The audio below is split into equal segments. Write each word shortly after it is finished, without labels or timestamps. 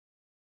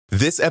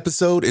This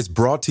episode is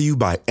brought to you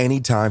by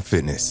Anytime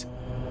Fitness.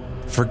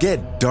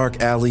 Forget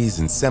dark alleys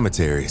and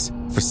cemeteries.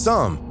 For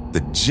some,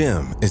 the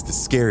gym is the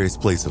scariest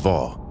place of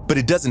all, but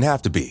it doesn't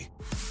have to be.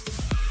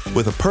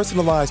 With a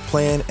personalized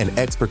plan and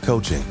expert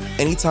coaching,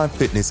 Anytime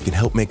Fitness can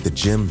help make the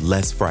gym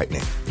less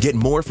frightening. Get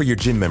more for your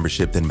gym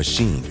membership than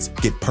machines.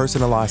 Get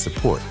personalized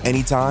support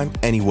anytime,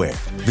 anywhere.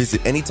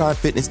 Visit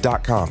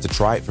AnytimeFitness.com to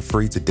try it for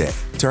free today.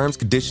 Terms,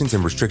 conditions,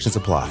 and restrictions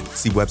apply.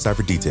 See website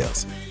for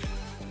details.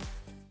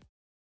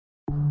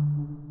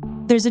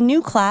 There's a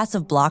new class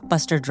of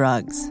blockbuster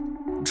drugs.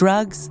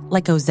 Drugs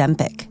like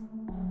Ozempic.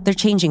 They're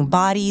changing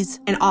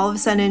bodies. And all of a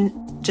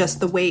sudden, just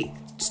the weight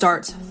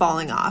starts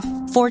falling off.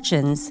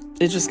 Fortunes.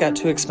 It just got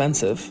too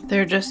expensive.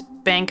 They're just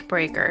bank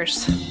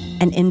breakers.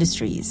 And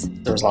industries.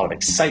 There was a lot of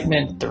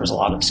excitement. There was a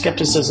lot of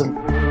skepticism.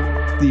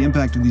 The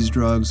impact of these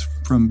drugs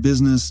from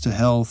business to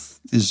health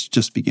is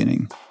just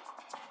beginning.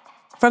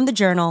 From the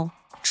Journal,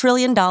 $1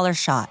 Trillion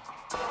Shot.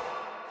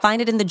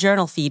 Find it in the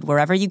Journal feed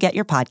wherever you get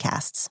your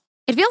podcasts.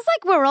 It feels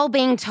like we're all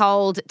being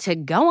told to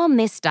go on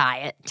this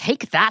diet,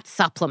 take that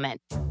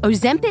supplement.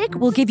 Ozempic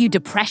will give you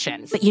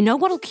depression, but you know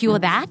what'll cure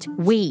that?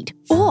 Weed.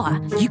 Or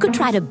you could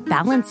try to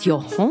balance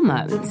your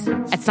hormones.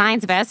 At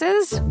Science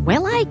Versus, we're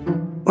like...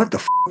 What the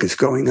f*** is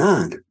going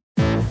on?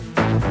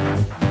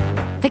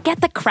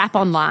 Forget the crap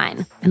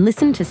online and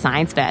listen to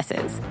Science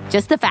Versus.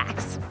 Just the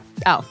facts.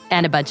 Oh,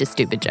 and a bunch of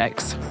stupid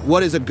jokes.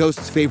 What is a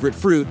ghost's favorite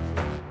fruit?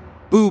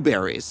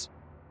 Blueberries.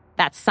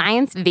 That's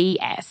Science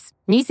VS.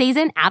 New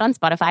season out on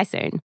Spotify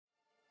soon.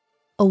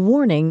 A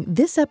warning,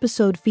 this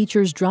episode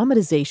features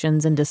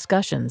dramatizations and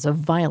discussions of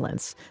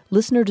violence.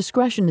 Listener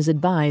discretion is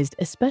advised,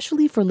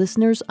 especially for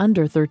listeners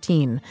under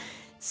 13.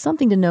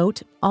 Something to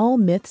note, all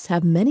myths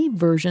have many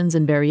versions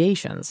and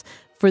variations.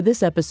 For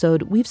this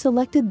episode, we've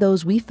selected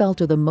those we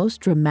felt are the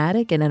most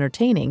dramatic and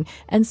entertaining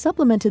and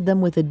supplemented them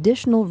with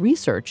additional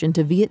research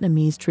into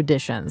Vietnamese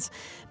traditions.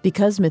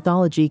 Because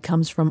mythology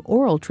comes from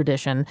oral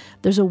tradition,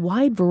 there's a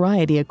wide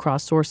variety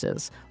across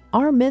sources.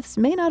 Our myths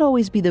may not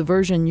always be the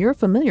version you're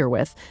familiar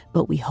with,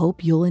 but we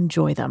hope you'll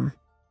enjoy them.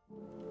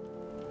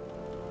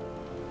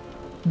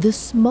 The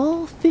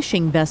small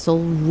fishing vessel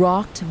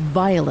rocked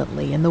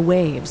violently in the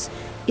waves.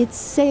 Its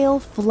sail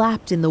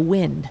flapped in the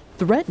wind,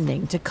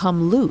 threatening to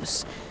come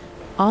loose.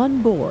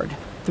 On board,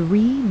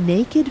 3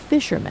 naked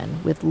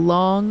fishermen with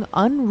long,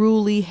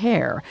 unruly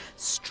hair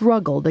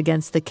struggled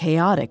against the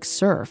chaotic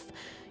surf.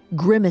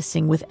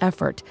 Grimacing with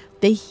effort,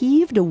 they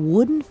heaved a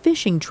wooden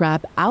fishing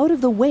trap out of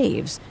the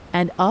waves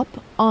and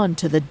up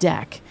onto the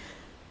deck.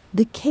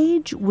 The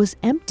cage was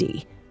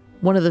empty.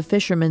 One of the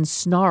fishermen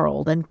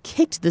snarled and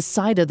kicked the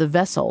side of the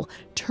vessel,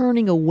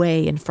 turning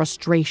away in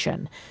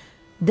frustration.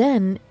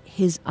 Then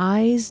his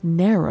eyes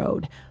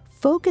narrowed,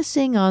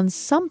 focusing on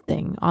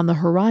something on the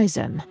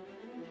horizon.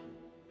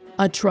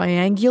 A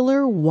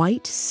triangular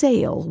white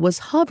sail was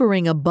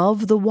hovering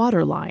above the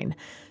waterline.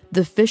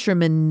 The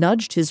fisherman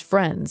nudged his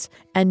friends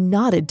and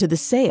nodded to the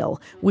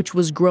sail, which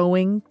was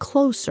growing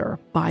closer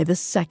by the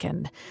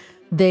second.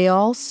 They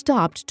all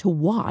stopped to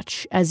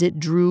watch as it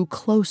drew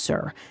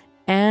closer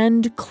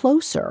and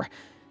closer.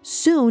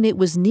 Soon it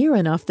was near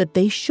enough that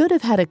they should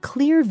have had a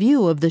clear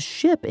view of the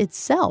ship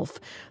itself.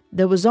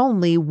 There was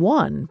only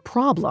one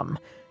problem.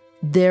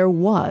 There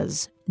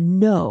was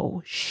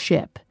no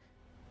ship.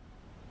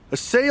 A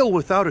sail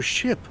without a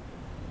ship?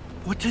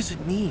 What does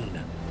it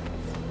mean?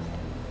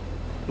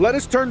 Let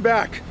us turn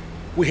back.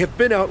 We have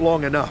been out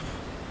long enough.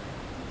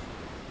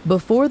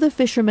 Before the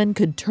fishermen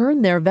could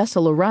turn their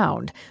vessel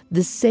around,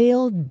 the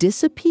sail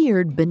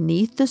disappeared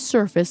beneath the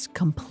surface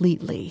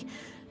completely.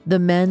 The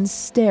men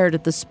stared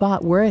at the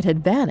spot where it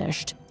had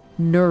vanished,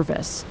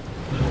 nervous.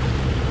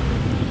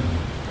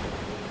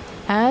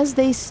 As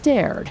they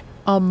stared,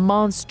 a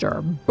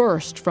monster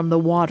burst from the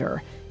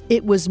water.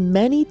 It was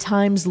many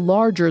times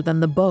larger than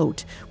the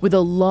boat, with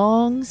a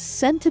long,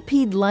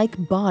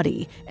 centipede-like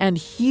body and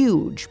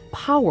huge,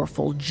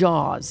 powerful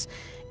jaws.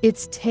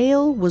 Its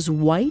tail was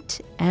white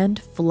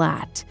and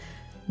flat.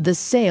 The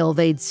sail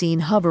they'd seen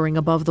hovering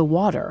above the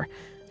water.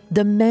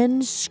 The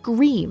men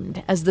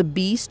screamed as the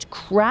beast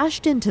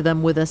crashed into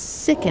them with a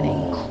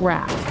sickening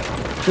crack.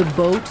 The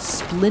boat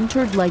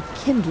splintered like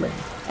kindling,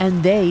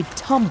 and they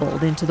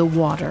tumbled into the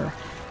water.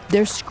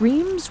 Their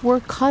screams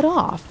were cut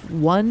off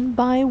one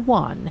by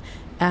one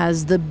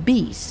as the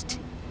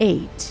beast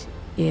ate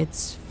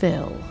its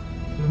fill.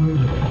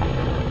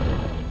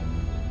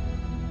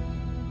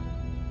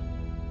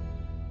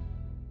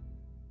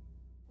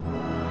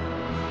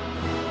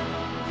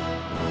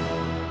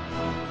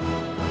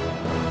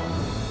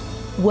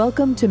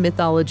 Welcome to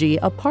Mythology,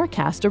 a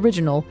Parcast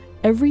original.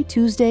 Every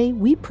Tuesday,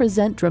 we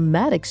present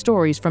dramatic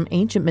stories from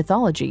ancient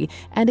mythology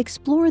and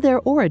explore their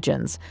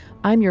origins.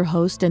 I'm your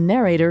host and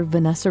narrator,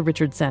 Vanessa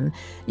Richardson.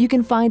 You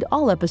can find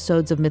all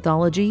episodes of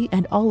Mythology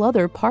and all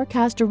other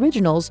Parcast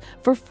originals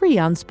for free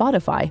on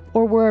Spotify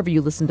or wherever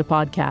you listen to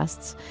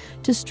podcasts.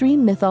 To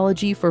stream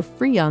Mythology for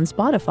free on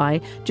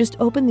Spotify, just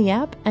open the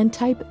app and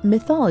type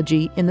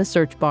Mythology in the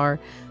search bar.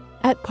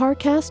 At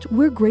Parcast,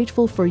 we're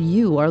grateful for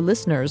you, our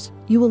listeners.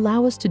 You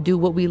allow us to do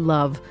what we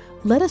love.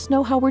 Let us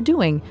know how we're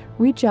doing.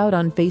 Reach out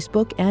on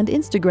Facebook and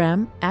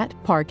Instagram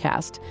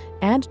 @Parcast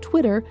and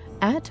Twitter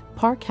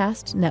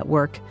 @Parcast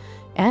Network.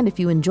 And if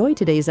you enjoyed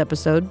today's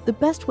episode, the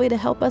best way to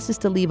help us is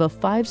to leave a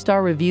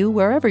 5-star review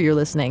wherever you're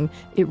listening.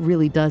 It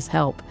really does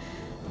help.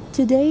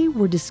 Today,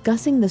 we're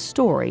discussing the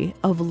story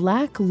of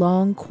Lạc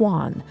Long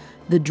Quân,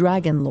 the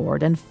Dragon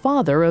Lord and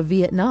father of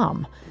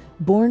Vietnam.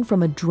 Born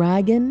from a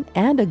dragon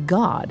and a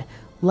god,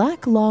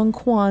 Lạc Long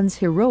Quan's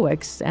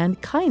heroics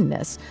and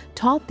kindness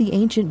taught the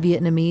ancient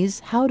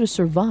Vietnamese how to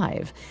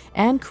survive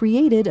and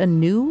created a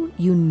new,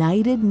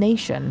 united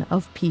nation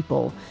of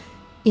people.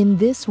 In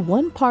this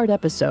one-part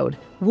episode,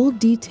 we'll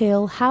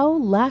detail how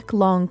Lạc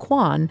Long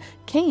Quân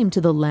came to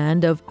the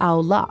land of Ao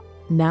La,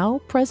 now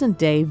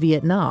present-day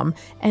Vietnam,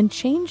 and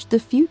changed the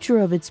future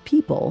of its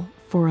people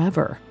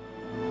forever.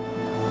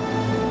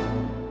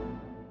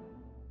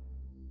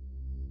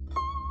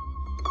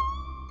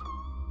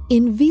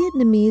 In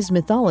Vietnamese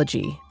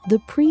mythology, the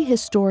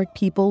prehistoric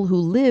people who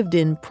lived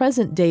in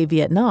present-day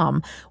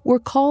Vietnam were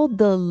called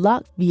the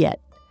Lac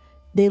Viet.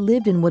 They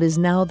lived in what is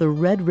now the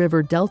Red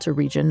River Delta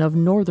region of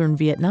northern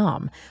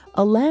Vietnam,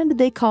 a land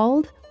they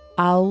called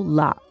Ao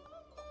La.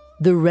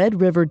 The Red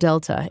River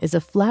Delta is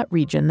a flat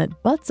region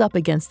that butts up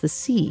against the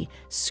sea,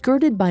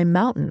 skirted by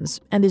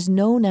mountains, and is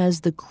known as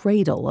the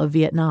cradle of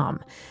Vietnam.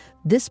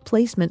 This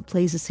placement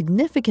plays a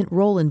significant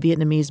role in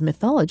Vietnamese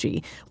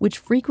mythology, which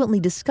frequently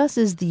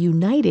discusses the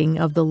uniting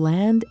of the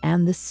land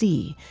and the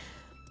sea.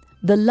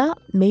 The La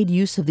made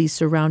use of these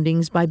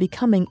surroundings by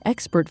becoming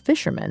expert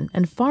fishermen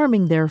and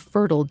farming their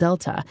fertile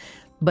delta.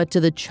 But to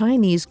the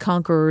Chinese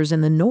conquerors in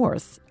the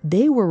north,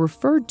 they were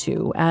referred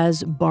to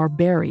as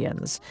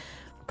barbarians.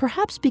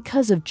 Perhaps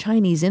because of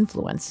Chinese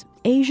influence,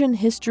 Asian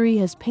history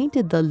has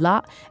painted the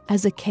La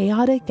as a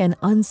chaotic and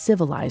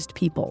uncivilized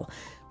people.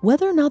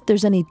 Whether or not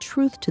there's any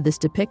truth to this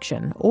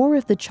depiction, or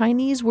if the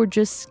Chinese were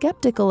just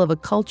skeptical of a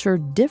culture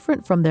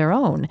different from their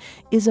own,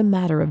 is a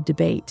matter of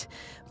debate.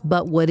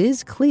 But what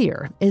is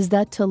clear is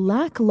that to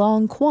Lạc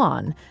Long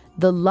Quân,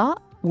 the La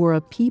were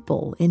a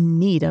people in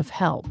need of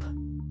help.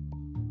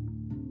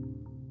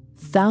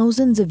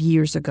 Thousands of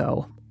years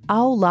ago,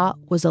 Ao La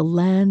was a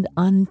land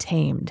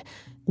untamed,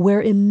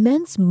 where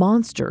immense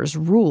monsters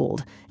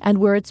ruled and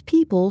where its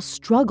people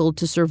struggled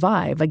to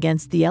survive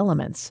against the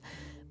elements.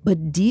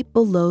 But deep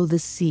below the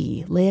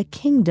sea lay a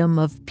kingdom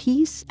of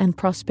peace and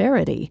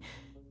prosperity.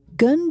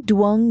 Gun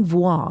Duong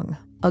Vuong,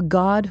 a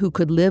god who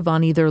could live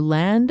on either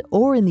land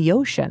or in the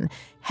ocean,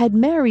 had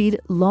married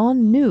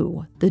Lon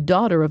Nu, the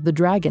daughter of the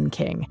Dragon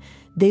King.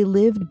 They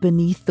lived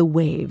beneath the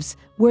waves,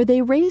 where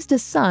they raised a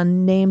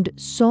son named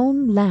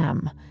Son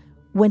Lam.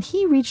 When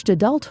he reached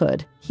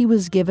adulthood, he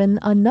was given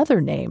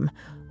another name,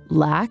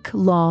 Lạc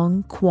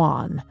Long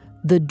Quân,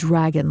 the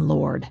Dragon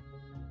Lord.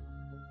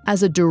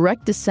 As a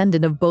direct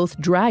descendant of both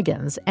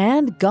dragons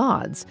and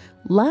gods,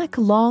 Lạc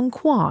Long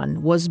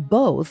Quân was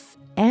both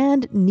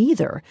and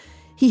neither.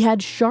 He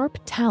had sharp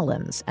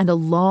talons and a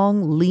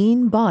long,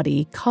 lean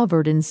body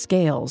covered in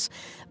scales,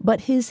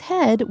 but his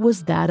head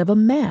was that of a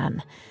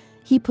man.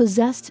 He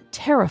possessed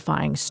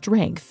terrifying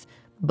strength,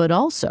 but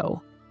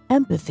also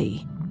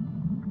empathy.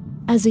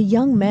 As a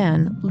young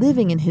man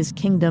living in his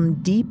kingdom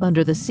deep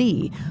under the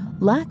sea,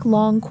 Lạc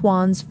Long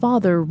Quan's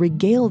father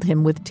regaled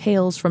him with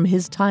tales from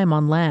his time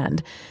on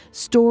land,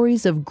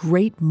 stories of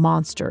great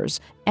monsters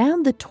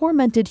and the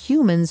tormented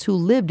humans who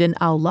lived in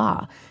Ao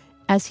La.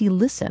 As he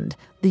listened,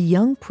 the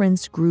young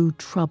prince grew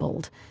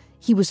troubled.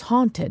 He was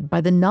haunted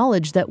by the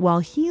knowledge that while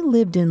he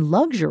lived in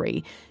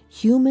luxury,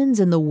 humans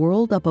in the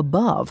world up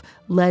above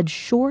led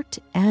short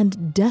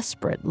and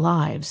desperate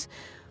lives.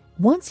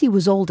 Once he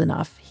was old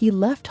enough, he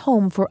left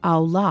home for Ao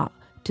La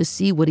to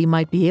see what he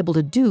might be able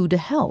to do to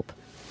help.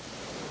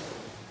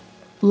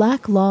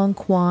 Lạc Long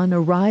Quân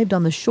arrived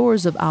on the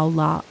shores of Ao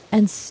La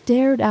and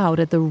stared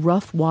out at the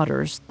rough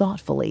waters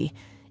thoughtfully.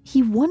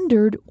 He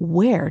wondered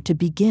where to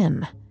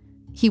begin.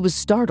 He was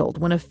startled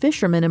when a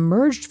fisherman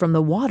emerged from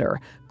the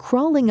water,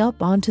 crawling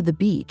up onto the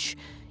beach.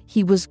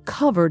 He was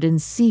covered in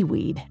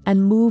seaweed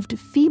and moved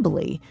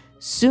feebly,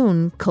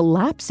 soon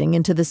collapsing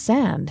into the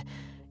sand.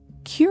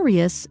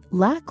 Curious,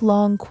 Lạc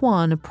Long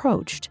Quân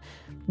approached.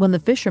 When the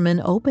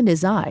fisherman opened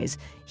his eyes,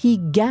 he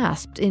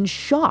gasped in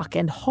shock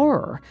and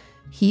horror.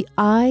 He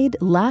eyed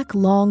Lạc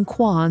Long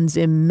Quan's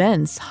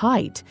immense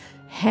height,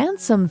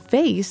 handsome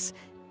face,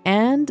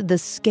 and the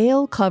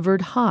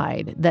scale-covered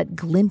hide that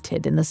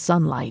glinted in the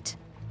sunlight.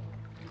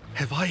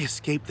 Have I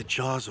escaped the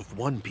jaws of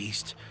one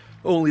beast,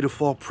 only to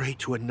fall prey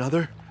to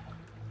another?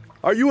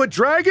 Are you a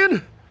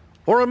dragon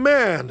or a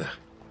man?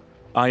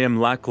 I am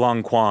Lạc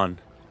Long Quân.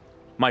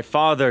 My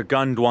father,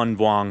 Gun Duong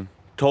Vuong,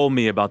 told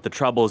me about the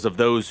troubles of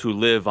those who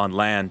live on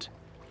land.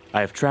 I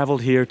have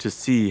traveled here to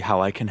see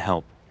how I can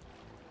help.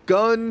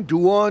 Gun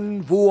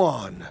Duong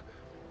Vuong,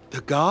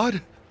 the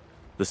god?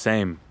 The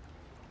same.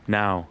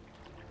 Now,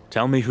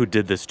 tell me who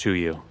did this to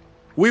you.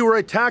 We were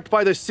attacked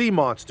by the sea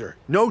monster,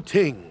 No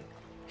Ting.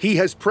 He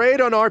has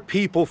preyed on our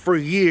people for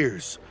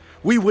years.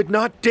 We would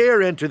not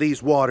dare enter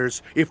these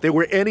waters if there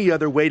were any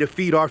other way to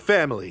feed our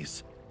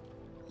families.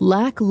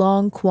 Lạc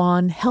Long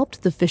Quân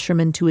helped the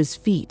fisherman to his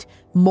feet,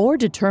 more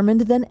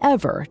determined than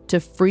ever to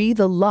free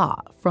the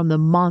La from the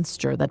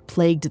monster that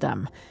plagued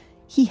them.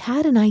 He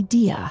had an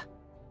idea.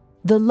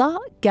 The La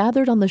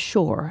gathered on the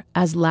shore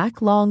as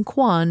Lạc Long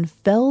Quân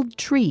felled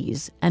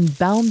trees and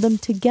bound them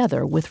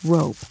together with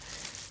rope.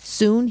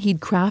 Soon he'd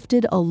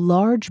crafted a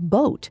large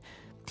boat.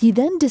 He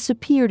then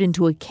disappeared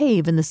into a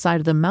cave in the side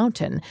of the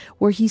mountain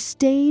where he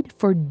stayed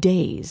for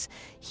days,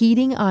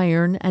 heating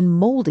iron and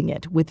molding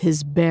it with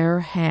his bare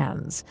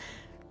hands.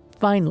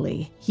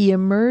 Finally, he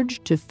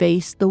emerged to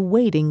face the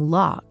waiting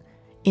La.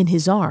 In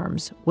his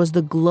arms was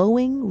the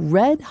glowing,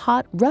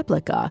 red-hot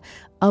replica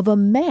of a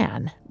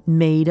man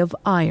made of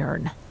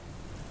iron.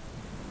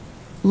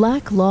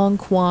 Lạc Long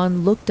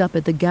Quân looked up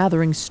at the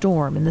gathering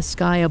storm in the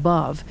sky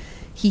above.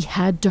 He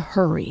had to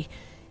hurry.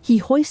 He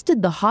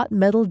hoisted the hot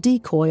metal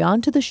decoy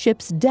onto the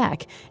ship's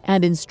deck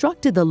and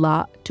instructed the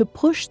La to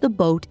push the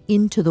boat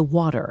into the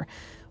water.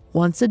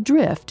 Once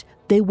adrift,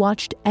 they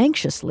watched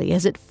anxiously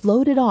as it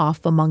floated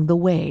off among the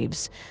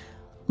waves.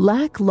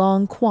 Lạc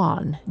Long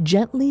Quân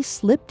gently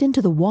slipped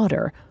into the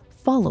water,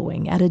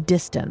 following at a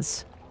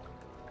distance.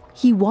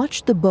 He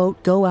watched the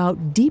boat go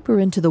out deeper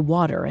into the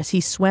water as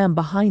he swam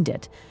behind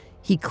it.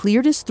 He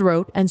cleared his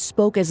throat and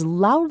spoke as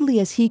loudly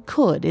as he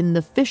could in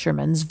the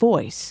fisherman's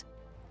voice.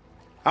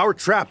 Our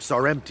traps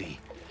are empty.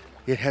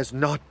 It has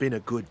not been a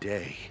good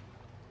day.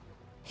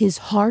 His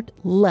heart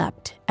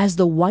leapt as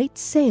the white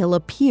sail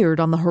appeared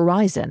on the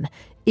horizon.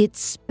 It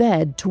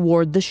sped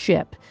toward the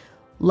ship.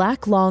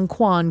 Lạc Long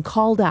Quân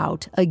called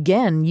out,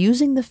 again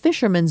using the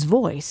fisherman's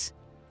voice.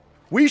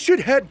 We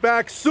should head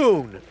back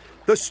soon.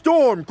 The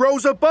storm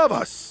grows above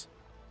us.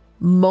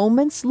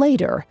 Moments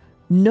later,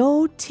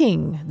 No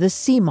Ting, the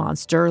sea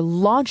monster,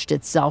 launched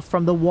itself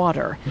from the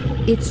water.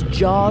 Its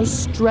jaws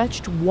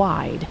stretched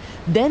wide,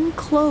 then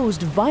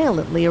closed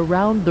violently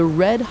around the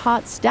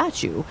red-hot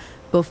statue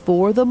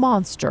before the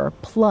monster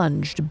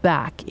plunged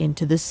back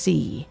into the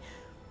sea.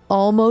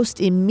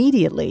 Almost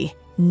immediately,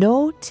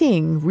 No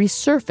Ting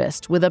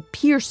resurfaced with a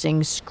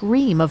piercing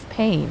scream of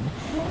pain.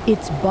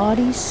 Its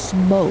body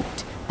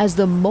smoked as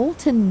the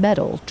molten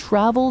metal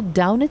traveled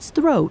down its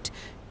throat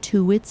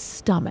to its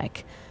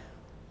stomach.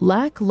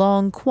 Lạc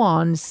Long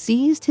Quân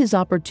seized his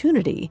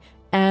opportunity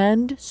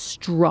and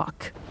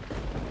struck.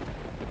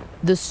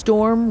 The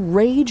storm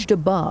raged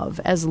above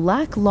as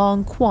Lạc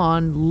Long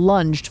Quân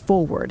lunged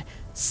forward,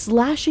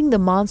 slashing the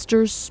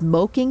monster's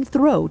smoking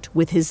throat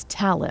with his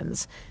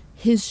talons.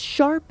 His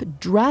sharp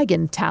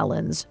dragon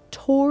talons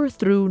tore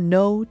through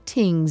No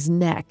Ting's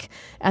neck,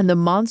 and the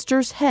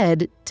monster's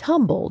head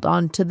tumbled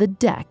onto the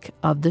deck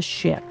of the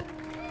ship.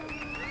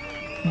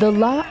 The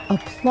La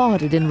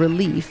applauded in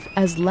relief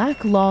as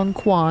Lạc Long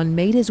Quân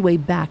made his way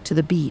back to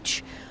the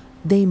beach.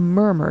 They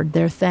murmured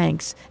their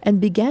thanks and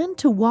began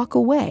to walk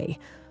away.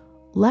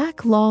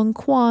 Lạc Long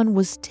Quân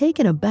was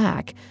taken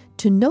aback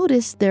to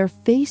notice their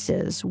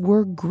faces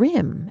were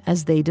grim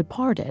as they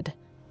departed.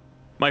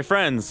 My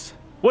friends,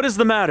 what is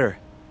the matter?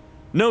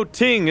 No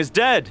Ting is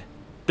dead.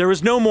 There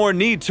is no more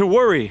need to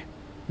worry.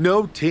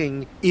 No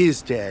Ting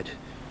is dead,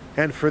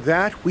 and for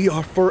that we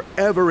are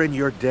forever in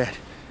your debt.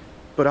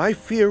 But I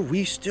fear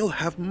we still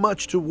have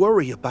much to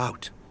worry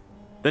about.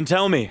 Then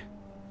tell me,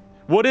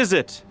 what is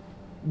it?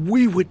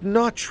 We would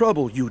not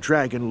trouble you,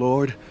 Dragon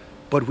Lord,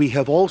 but we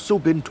have also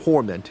been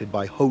tormented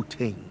by Ho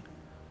Ting,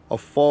 a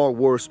far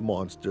worse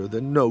monster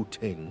than No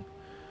Ting.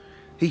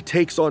 He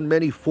takes on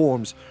many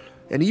forms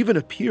and even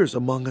appears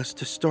among us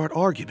to start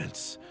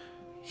arguments.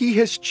 He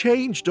has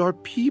changed our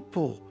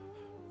people.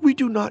 We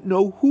do not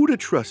know who to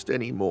trust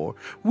anymore.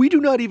 We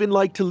do not even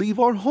like to leave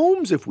our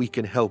homes if we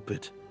can help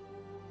it.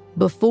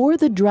 Before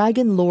the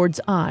Dragon Lord's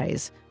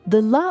eyes,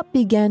 the La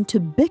began to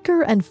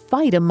bicker and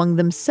fight among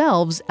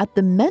themselves at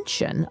the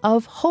mention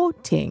of Ho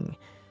Ting.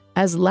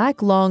 As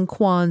Lạc Long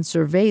Quân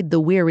surveyed the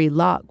weary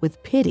La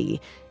with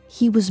pity,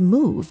 he was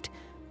moved.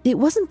 It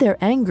wasn't their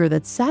anger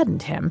that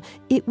saddened him,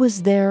 it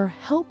was their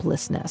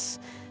helplessness.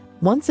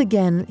 Once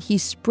again, he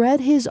spread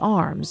his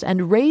arms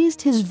and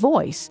raised his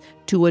voice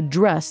to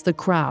address the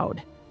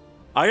crowd.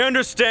 I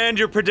understand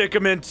your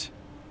predicament,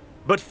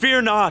 but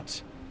fear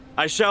not.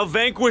 I shall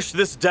vanquish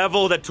this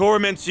devil that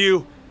torments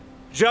you,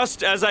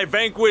 just as I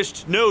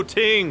vanquished No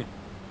Ting.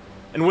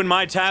 And when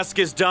my task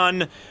is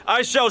done,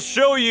 I shall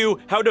show you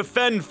how to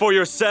fend for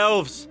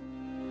yourselves.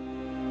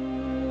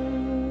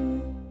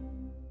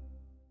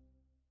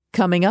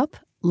 Coming up,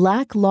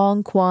 Lạc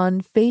Long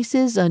Quân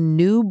faces a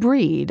new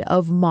breed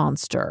of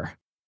monster.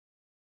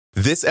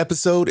 This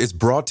episode is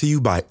brought to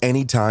you by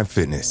Anytime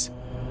Fitness.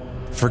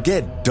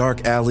 Forget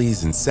dark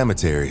alleys and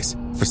cemeteries.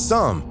 For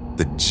some,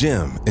 the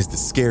gym is the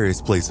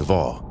scariest place of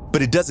all,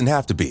 but it doesn't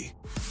have to be.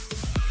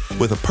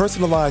 With a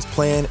personalized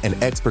plan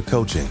and expert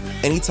coaching,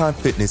 Anytime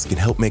Fitness can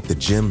help make the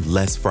gym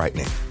less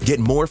frightening. Get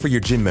more for your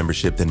gym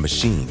membership than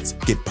machines.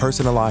 Get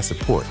personalized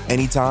support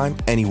anytime,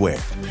 anywhere.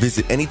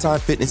 Visit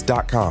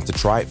AnytimeFitness.com to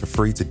try it for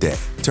free today.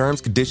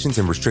 Terms, conditions,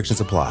 and restrictions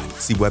apply.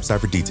 See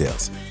website for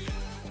details.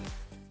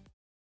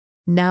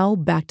 Now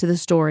back to the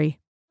story.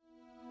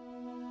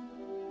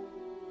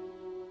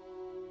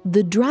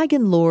 The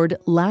Dragon Lord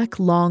Lạc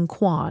Long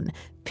Quân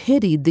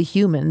pitied the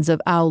humans of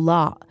Ao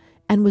La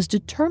and was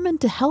determined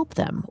to help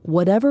them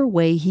whatever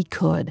way he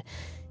could.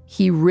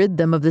 He rid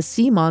them of the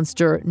sea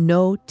monster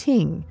No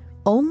Ting,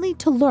 only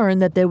to learn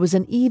that there was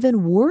an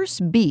even worse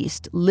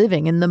beast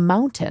living in the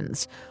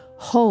mountains,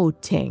 Ho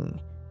Ting.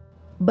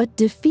 But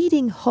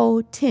defeating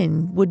Ho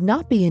Ting would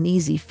not be an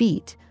easy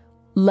feat.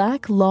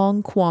 Lạc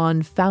Long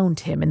Quân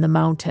found him in the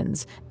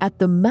mountains, at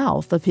the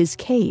mouth of his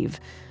cave.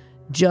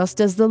 Just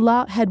as the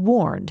Lot had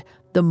warned,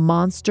 the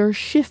monster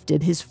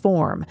shifted his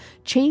form,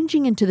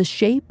 changing into the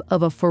shape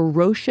of a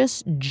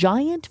ferocious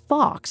giant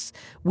fox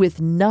with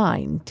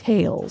 9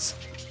 tails.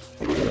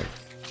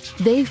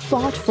 They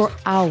fought for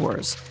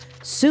hours.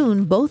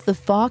 Soon both the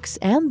fox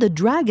and the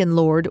dragon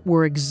lord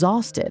were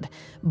exhausted,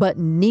 but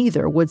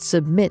neither would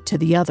submit to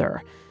the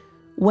other.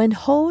 When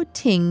Ho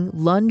Ting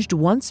lunged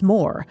once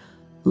more,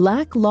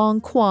 Lạc Long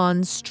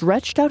Quân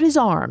stretched out his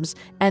arms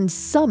and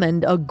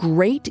summoned a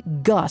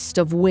great gust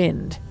of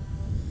wind.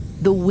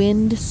 The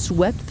wind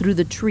swept through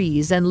the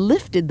trees and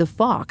lifted the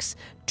fox,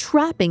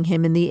 trapping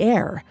him in the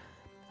air.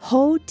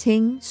 Ho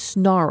Ting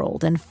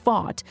snarled and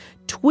fought,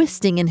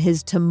 twisting in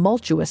his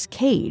tumultuous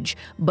cage,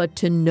 but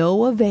to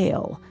no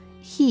avail.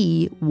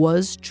 He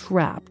was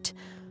trapped.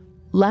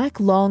 Lạc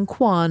Long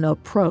Quân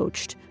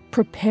approached,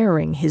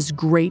 preparing his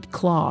great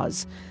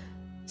claws.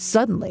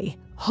 Suddenly,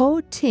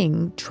 Ho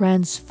Ting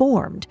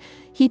transformed.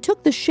 He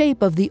took the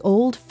shape of the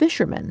old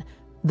fisherman,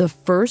 the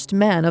first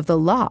man of the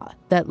Lot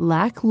that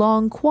Lạc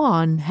Long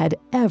Quân had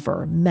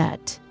ever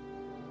met.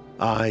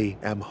 I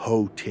am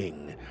Ho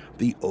Ting,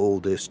 the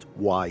oldest,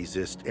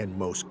 wisest, and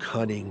most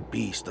cunning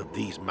beast of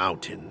these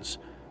mountains.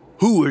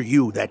 Who are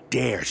you that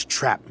dares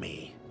trap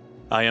me?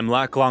 I am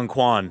Lạc Long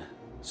Quân,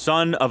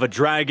 son of a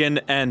dragon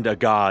and a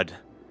god.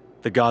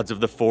 The gods of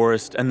the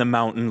forest and the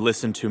mountain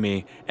listen to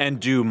me and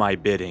do my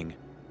bidding.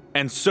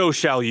 And so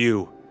shall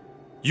you.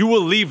 You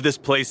will leave this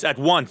place at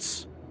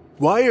once.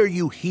 Why are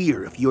you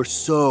here if you're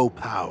so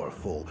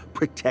powerful,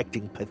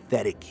 protecting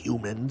pathetic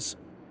humans?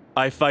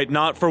 I fight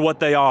not for what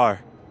they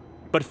are,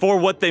 but for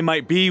what they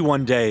might be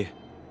one day.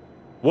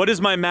 What is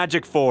my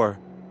magic for,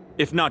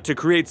 if not to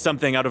create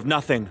something out of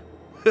nothing?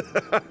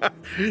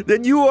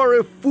 Then you are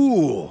a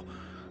fool.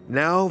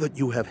 Now that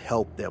you have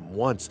helped them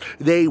once,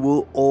 they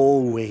will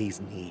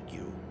always need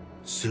you.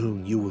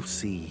 Soon you will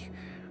see.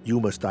 You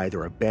must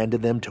either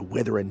abandon them to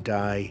wither and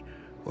die,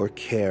 or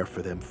care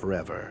for them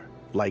forever,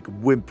 like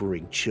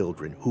whimpering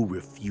children who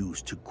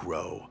refuse to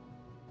grow.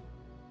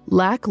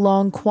 Lạc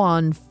Long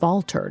Quân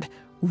faltered,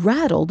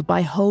 rattled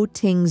by Ho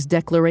Ting's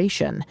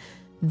declaration.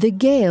 The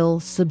gale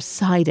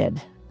subsided,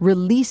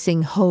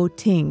 releasing Ho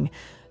Ting.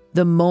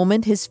 The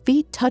moment his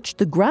feet touched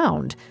the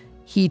ground,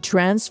 he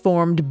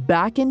transformed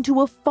back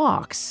into a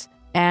fox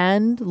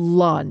and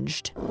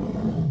lunged.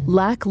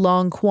 Lạc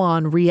Long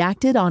Quân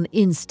reacted on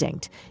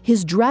instinct,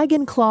 his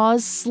dragon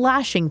claws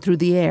slashing through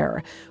the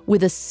air.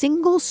 With a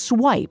single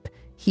swipe,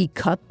 he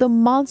cut the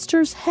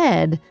monster's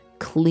head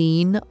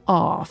clean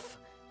off.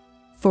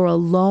 For a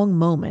long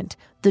moment,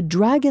 the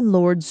Dragon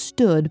Lord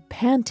stood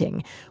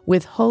panting,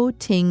 with Ho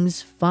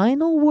Ting's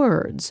final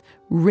words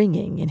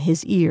ringing in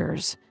his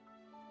ears.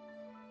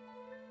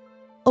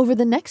 Over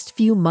the next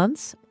few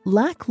months,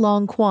 Lạc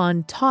Long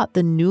Quân taught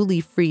the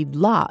newly freed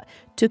Lot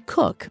to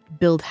cook,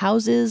 build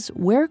houses,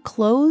 wear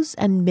clothes,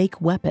 and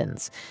make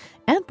weapons,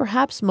 and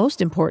perhaps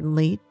most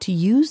importantly, to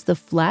use the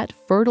flat,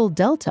 fertile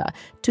delta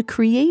to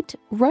create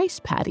rice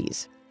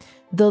paddies.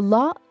 The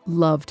Lot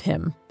loved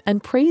him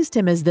and praised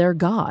him as their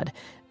god.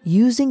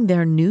 Using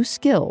their new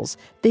skills,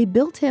 they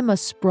built him a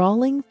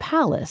sprawling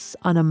palace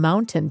on a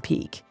mountain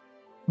peak.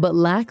 But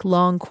Lạc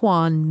Long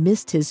Quân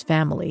missed his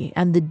family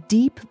and the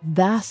deep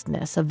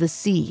vastness of the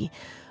sea.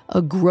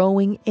 A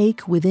growing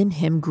ache within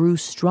him grew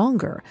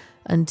stronger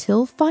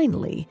until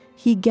finally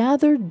he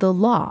gathered the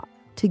Lot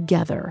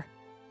together.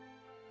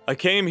 I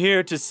came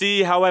here to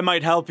see how I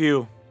might help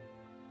you,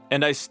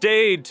 and I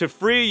stayed to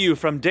free you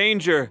from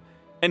danger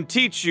and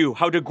teach you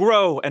how to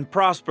grow and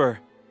prosper.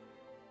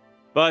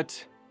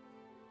 But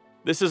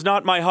this is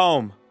not my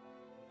home.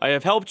 I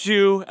have helped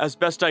you as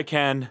best I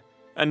can,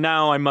 and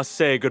now I must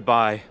say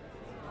goodbye.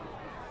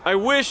 I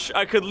wish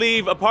I could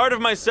leave a part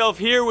of myself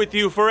here with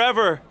you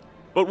forever,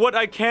 but what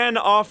I can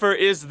offer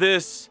is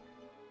this.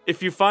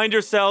 If you find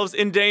yourselves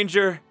in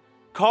danger,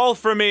 call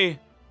for me,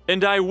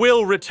 and I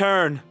will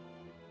return.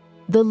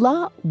 The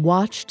Lot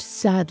watched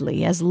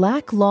sadly as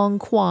Lạc Long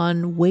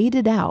Quân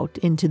waded out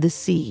into the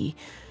sea.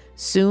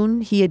 Soon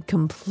he had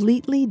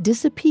completely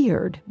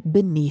disappeared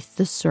beneath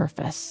the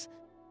surface.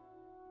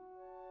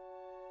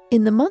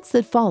 In the months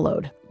that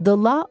followed, the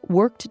Lot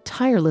worked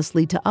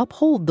tirelessly to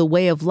uphold the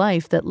way of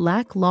life that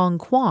Lạc Long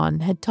Quân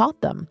had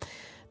taught them.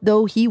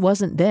 Though he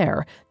wasn't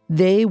there,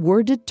 they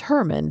were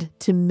determined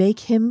to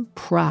make him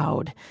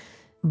proud.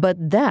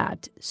 But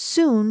that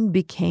soon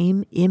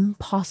became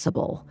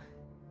impossible.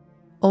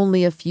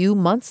 Only a few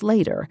months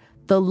later,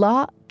 the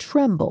Lot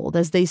trembled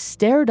as they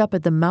stared up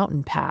at the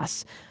mountain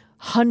pass.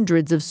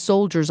 Hundreds of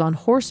soldiers on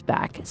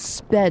horseback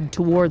sped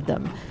toward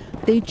them.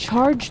 They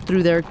charged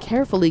through their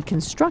carefully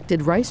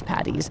constructed rice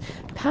paddies,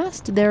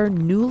 past their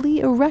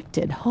newly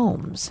erected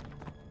homes.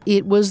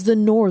 It was the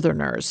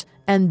Northerners,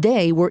 and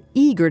they were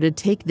eager to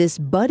take this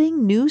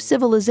budding new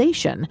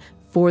civilization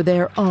for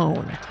their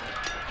own.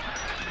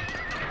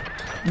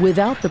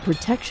 Without the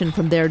protection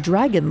from their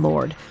dragon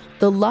lord,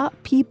 the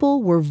Lot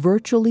people were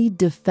virtually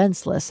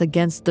defenseless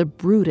against the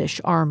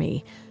brutish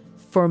army.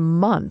 For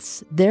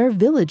months, their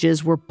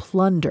villages were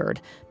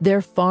plundered,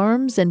 their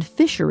farms and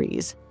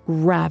fisheries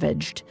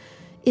ravaged.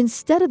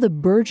 Instead of the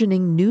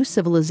burgeoning new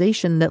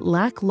civilization that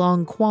Lạc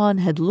Long Quân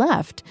had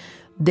left,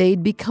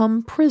 they'd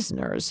become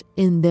prisoners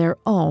in their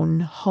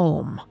own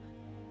home.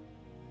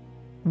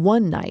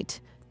 One night,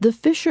 the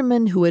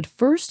fisherman who had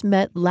first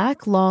met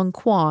Lạc Long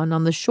Quân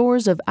on the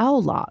shores of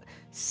Aulat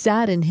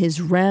sat in his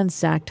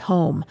ransacked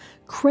home,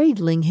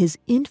 cradling his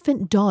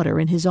infant daughter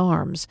in his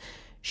arms.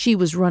 She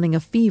was running a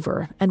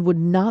fever and would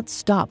not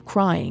stop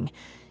crying.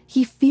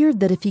 He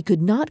feared that if he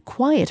could not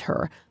quiet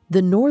her,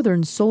 the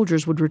northern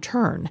soldiers would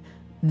return.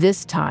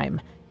 This time,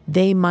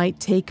 they might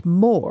take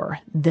more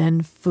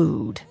than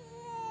food.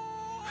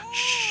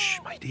 Shh,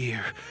 my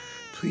dear.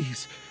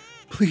 Please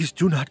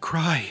do not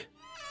cry.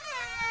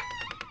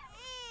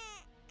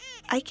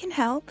 I can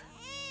help.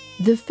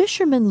 The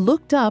fisherman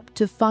looked up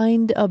to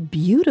find a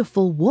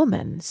beautiful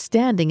woman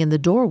standing in the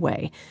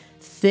doorway.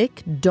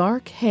 Thick,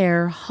 dark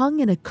hair hung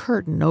in a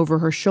curtain over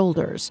her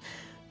shoulders.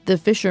 The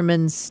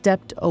fisherman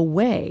stepped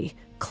away,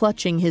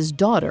 clutching his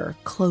daughter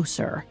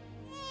closer.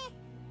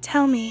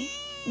 Tell me,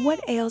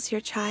 what ails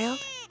your child?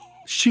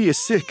 She is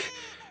sick.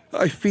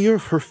 I fear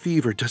her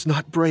fever does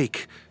not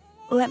break.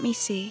 Let me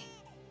see.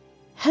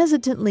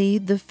 Hesitantly,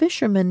 the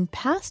fisherman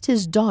passed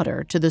his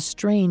daughter to the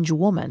strange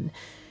woman.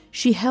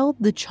 She held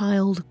the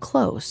child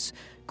close,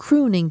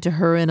 crooning to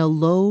her in a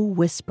low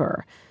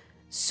whisper.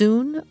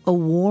 Soon, a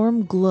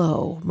warm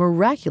glow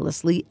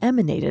miraculously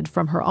emanated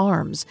from her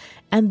arms,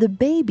 and the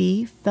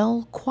baby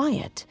fell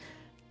quiet.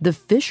 The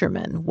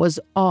fisherman was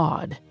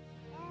awed.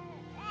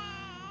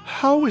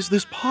 How is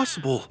this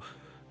possible?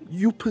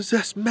 You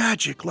possess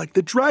magic like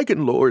the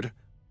Dragon Lord.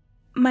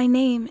 My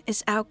name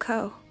is Ao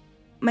Ko.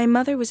 My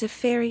mother was a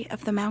fairy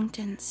of the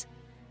mountains.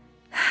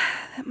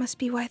 That must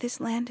be why this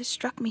land has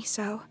struck me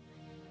so.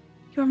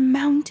 Your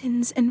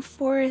mountains and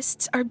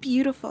forests are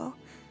beautiful.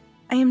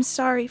 I am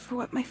sorry for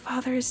what my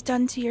father has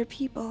done to your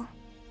people.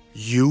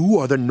 You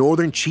are the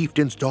Northern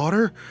Chieftain's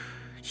daughter?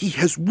 He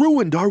has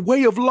ruined our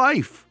way of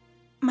life.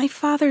 My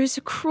father is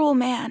a cruel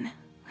man.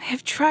 I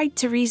have tried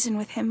to reason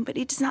with him, but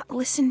he does not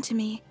listen to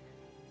me.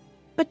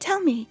 But tell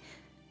me,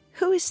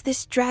 who is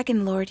this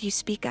Dragon Lord you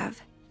speak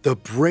of? The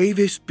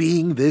bravest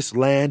being this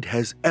land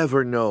has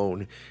ever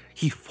known.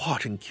 He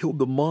fought and killed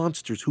the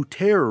monsters who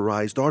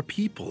terrorized our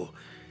people.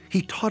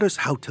 He taught us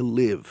how to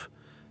live.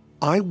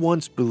 I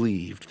once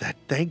believed that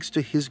thanks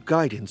to his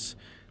guidance,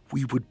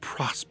 we would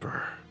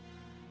prosper.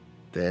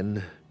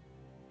 Then,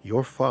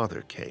 your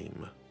father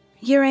came.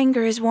 Your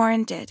anger is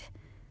warranted.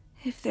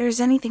 If there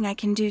is anything I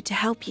can do to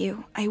help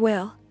you, I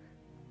will.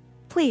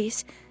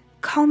 Please,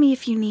 call me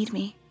if you need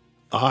me.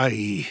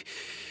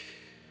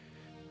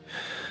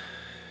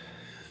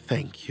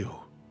 Thank you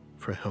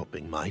for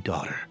helping my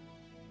daughter.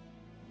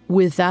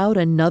 Without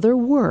another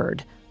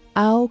word,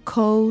 Ao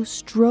Ko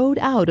strode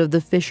out of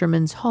the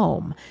fisherman's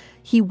home.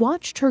 He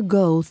watched her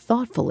go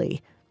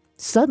thoughtfully.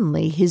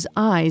 Suddenly, his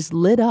eyes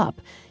lit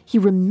up. He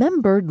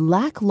remembered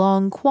Lạc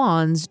Long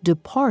Quan's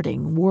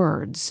departing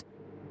words.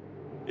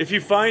 If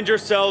you find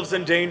yourselves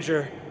in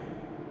danger,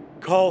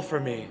 call for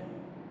me.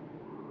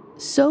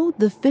 So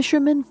the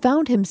fisherman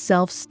found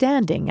himself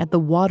standing at the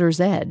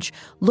water's edge,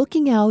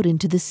 looking out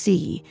into the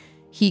sea.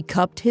 He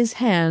cupped his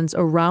hands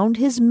around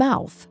his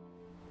mouth.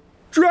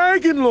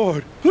 Dragon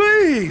Lord,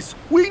 please!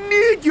 We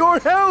need your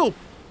help!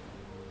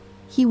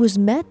 He was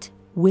met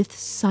with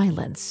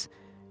silence.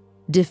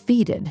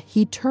 Defeated,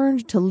 he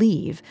turned to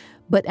leave,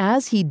 but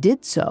as he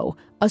did so,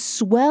 a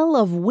swell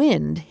of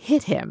wind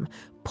hit him,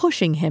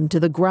 pushing him to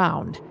the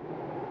ground.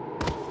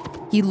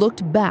 He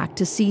looked back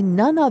to see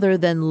none other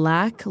than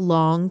Lạc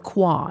Long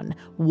Quân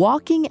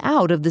walking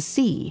out of the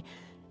sea.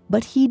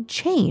 But he'd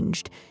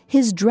changed.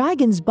 His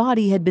dragon's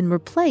body had been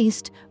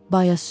replaced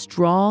by a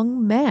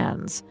strong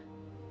man's.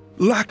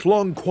 Lạc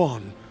Long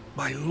Quân,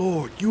 my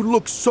lord, you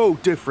look so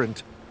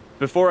different.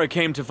 Before I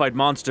came to fight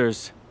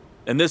monsters,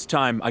 and this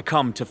time I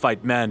come to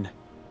fight men.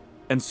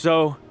 And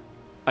so,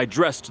 I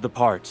dressed the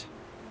part.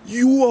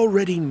 You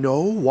already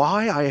know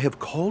why I have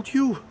called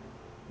you?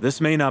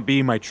 This may not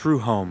be my true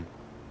home,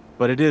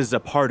 but it is a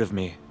part of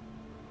me.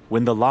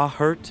 When the law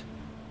hurt,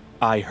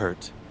 I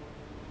hurt.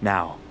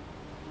 Now,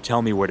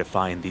 tell me where to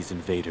find these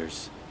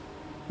invaders.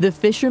 The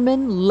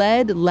fisherman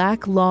led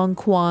Lạc Long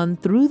Quân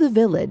through the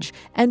village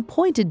and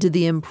pointed to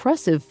the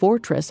impressive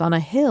fortress on a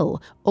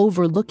hill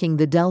overlooking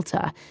the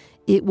delta.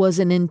 It was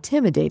an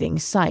intimidating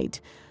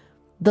sight.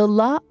 The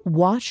Lot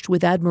watched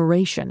with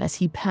admiration as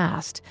he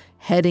passed,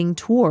 heading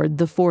toward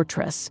the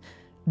fortress.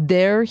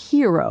 Their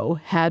hero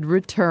had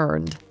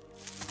returned.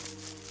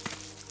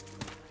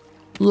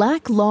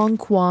 Lạc Long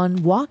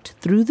Quân walked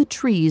through the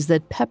trees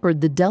that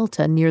peppered the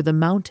delta near the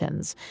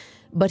mountains,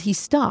 but he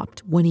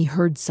stopped when he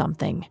heard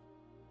something.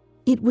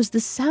 It was the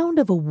sound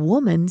of a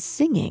woman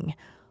singing.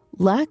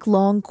 Lạc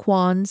Long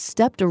Quân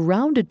stepped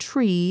around a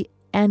tree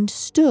and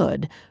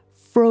stood,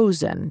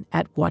 frozen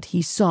at what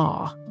he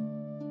saw.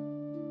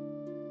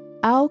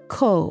 Ao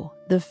Ko,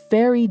 the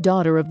fairy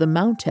daughter of the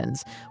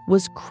mountains,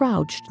 was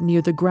crouched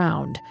near the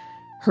ground.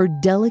 Her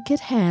delicate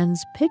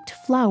hands picked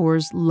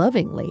flowers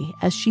lovingly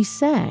as she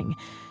sang.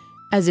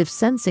 As if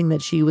sensing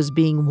that she was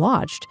being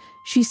watched,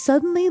 she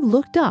suddenly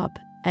looked up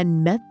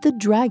and met the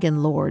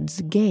Dragon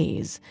Lord's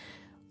gaze.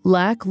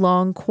 Lạc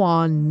Long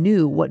Quân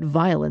knew what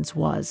violence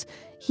was.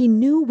 He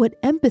knew what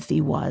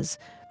empathy was.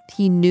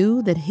 He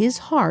knew that his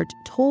heart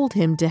told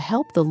him to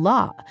help the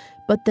La,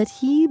 but that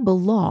he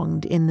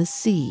belonged in the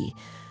sea.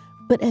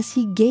 But as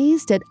he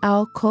gazed at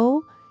Ao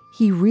Ko,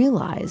 he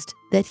realized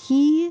that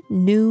he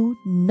knew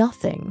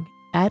nothing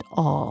at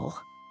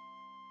all.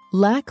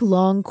 Lạc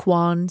Long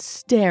Quân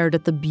stared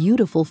at the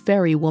beautiful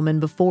fairy woman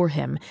before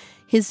him,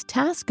 his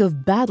task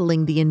of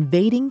battling the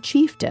invading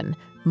chieftain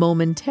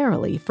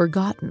momentarily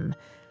forgotten.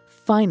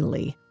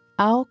 Finally,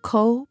 Ao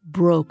Ko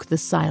broke the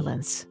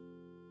silence.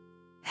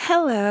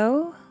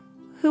 Hello.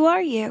 Who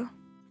are you?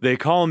 They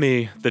call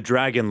me the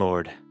Dragon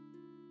Lord.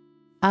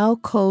 Ao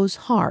Ko's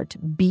heart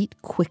beat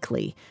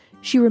quickly.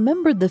 She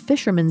remembered the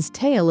fisherman's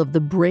tale of the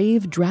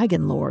brave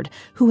Dragon Lord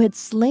who had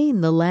slain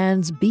the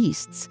land's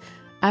beasts.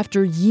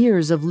 After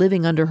years of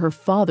living under her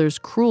father's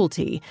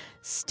cruelty,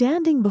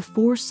 standing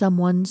before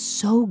someone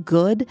so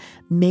good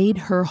made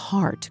her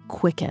heart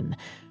quicken.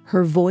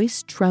 Her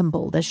voice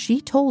trembled as she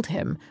told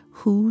him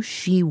who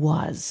she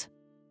was.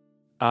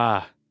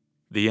 Ah,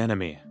 the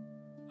enemy.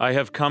 I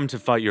have come to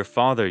fight your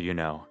father, you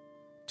know,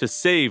 to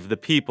save the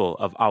people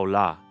of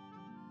Aula.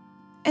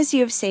 As you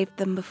have saved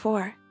them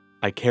before.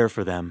 I care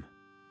for them.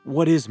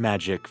 What is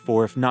magic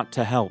for if not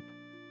to help?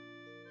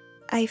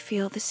 I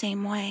feel the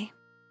same way.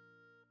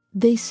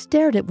 They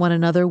stared at one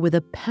another with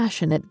a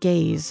passionate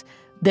gaze.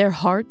 Their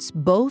hearts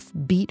both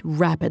beat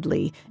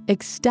rapidly,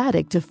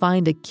 ecstatic to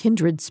find a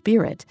kindred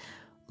spirit.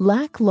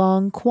 Lạc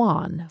Long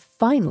Quân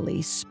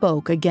finally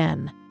spoke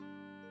again.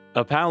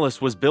 A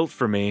palace was built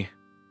for me,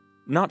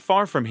 not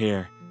far from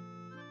here.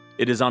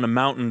 It is on a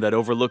mountain that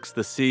overlooks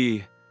the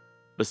sea,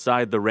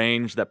 beside the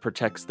range that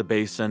protects the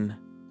basin.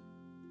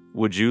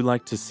 Would you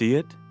like to see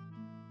it?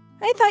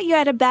 I thought you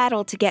had a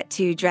battle to get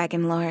to,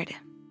 Dragon Lord.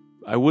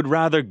 I would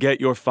rather get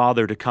your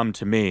father to come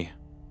to me,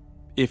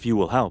 if you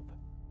will help.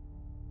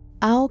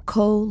 Ao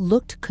Ko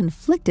looked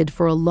conflicted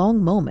for a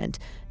long moment,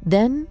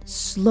 then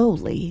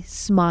slowly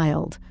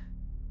smiled.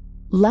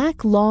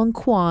 Lạc Long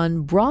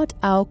Quân brought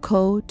Ao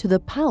Ko to the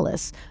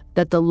palace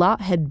that the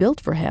lot had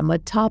built for him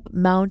atop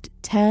Mount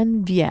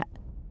Tan Viet.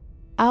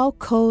 Ao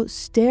Ko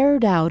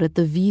stared out at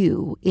the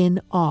view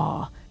in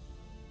awe.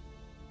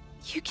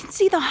 You can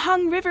see the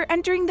Hong River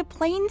entering the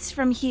plains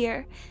from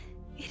here.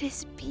 It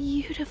is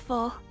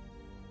beautiful.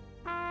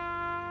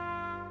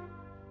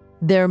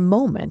 Their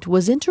moment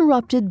was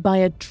interrupted by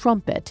a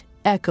trumpet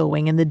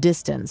echoing in the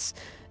distance.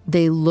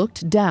 They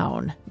looked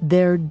down,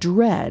 their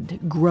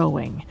dread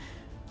growing.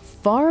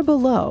 Far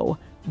below,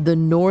 the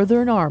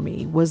Northern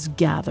Army was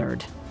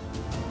gathered.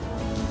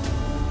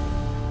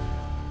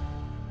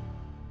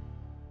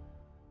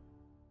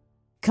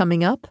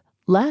 Coming up,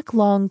 Lạc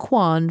Long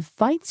Quân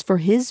fights for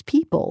his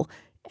people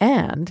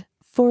and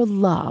for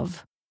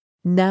love.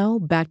 Now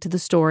back to the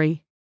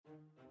story.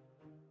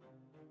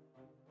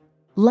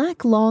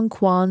 Lạc Long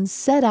Quân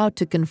set out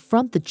to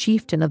confront the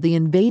chieftain of the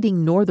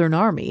invading Northern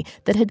Army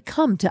that had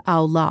come to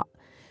Ao La.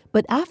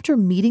 But after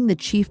meeting the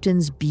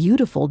chieftain's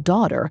beautiful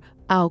daughter,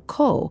 Ao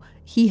Ko,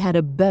 he had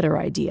a better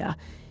idea.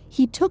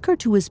 He took her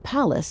to his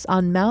palace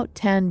on Mount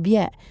Tan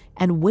Viet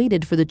and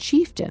waited for the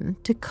chieftain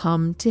to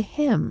come to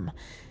him.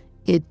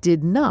 It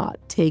did not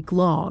take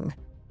long.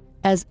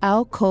 As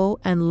Ao Ko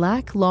and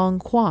Lạc Long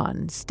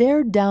Quân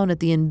stared down at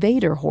the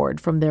invader horde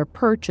from their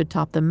perch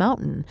atop the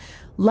mountain,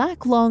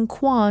 Lạc Long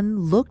Quân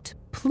looked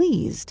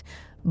pleased,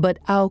 but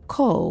Ao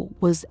Ko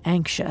was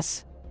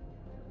anxious.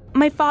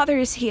 My father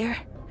is here.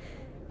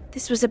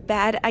 This was a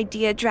bad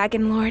idea,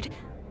 Dragon Lord.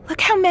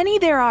 Look how many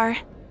there are.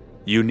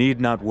 You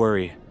need not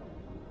worry.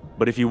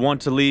 But if you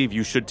want to leave,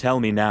 you should tell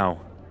me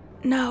now.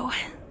 No,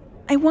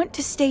 I want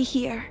to stay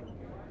here.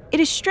 It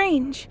is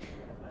strange.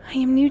 I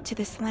am new to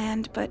this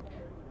land, but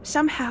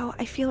somehow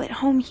I feel at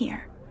home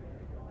here.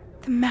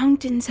 The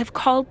mountains have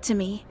called to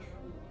me.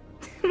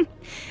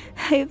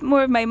 I have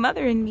more of my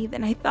mother in me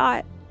than I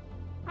thought.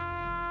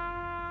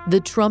 The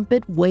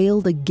trumpet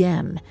wailed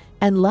again,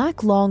 and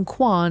Lạc Long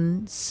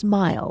Quân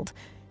smiled.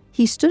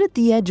 He stood at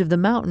the edge of the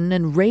mountain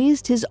and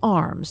raised his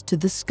arms to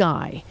the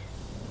sky.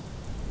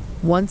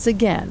 Once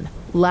again,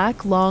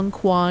 Lạc Long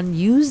Quân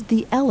used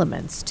the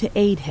elements to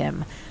aid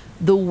him.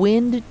 The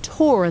wind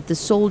tore at the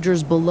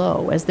soldiers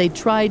below as they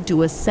tried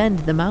to ascend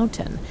the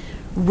mountain.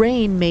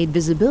 Rain made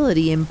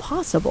visibility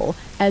impossible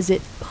as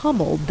it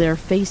pummeled their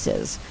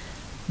faces.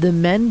 The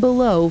men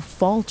below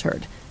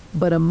faltered,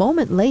 but a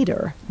moment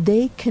later,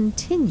 they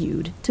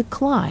continued to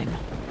climb.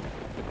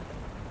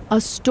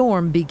 A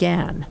storm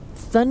began.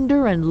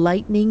 Thunder and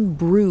lightning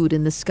brewed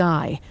in the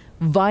sky.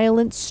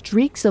 Violent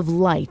streaks of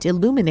light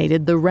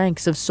illuminated the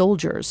ranks of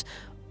soldiers.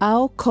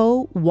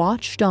 Ao-ko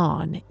watched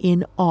on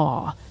in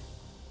awe.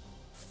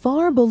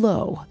 Far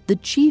below, the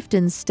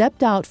chieftain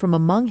stepped out from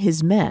among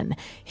his men,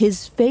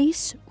 his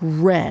face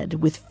red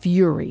with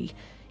fury.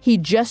 He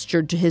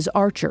gestured to his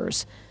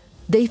archers.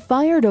 They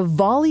fired a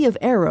volley of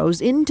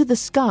arrows into the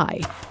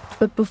sky,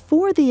 but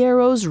before the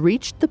arrows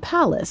reached the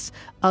palace,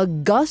 a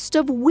gust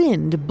of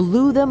wind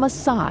blew them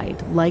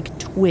aside like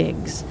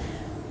twigs.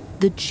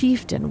 The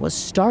chieftain was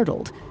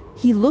startled.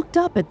 He looked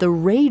up at the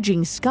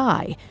raging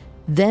sky,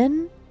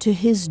 then to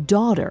his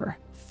daughter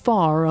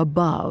far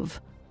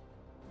above.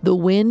 The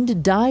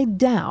wind died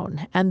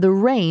down and the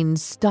rain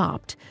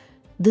stopped.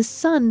 The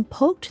sun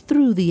poked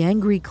through the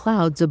angry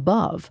clouds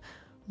above.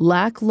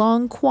 Lạc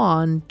Long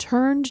Quân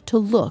turned to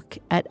look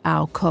at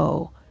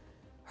Ao-ko.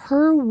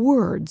 Her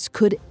words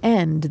could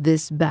end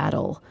this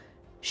battle.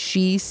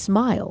 She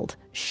smiled,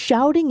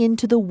 shouting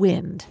into the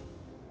wind.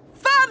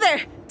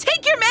 Father,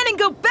 take your men and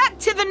go back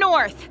to the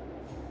north.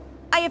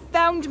 I have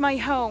found my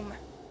home.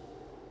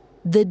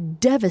 The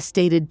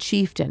devastated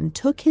chieftain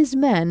took his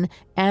men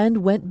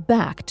and went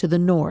back to the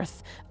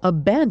north,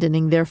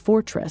 abandoning their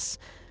fortress.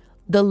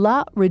 The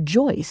La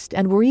rejoiced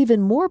and were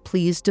even more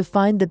pleased to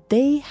find that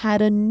they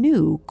had a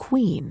new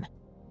queen.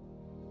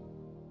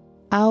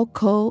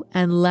 Ao-ko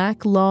and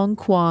Lạc Long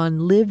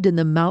Quân lived in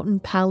the mountain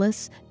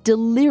palace,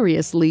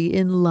 deliriously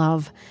in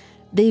love.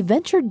 They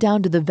ventured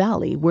down to the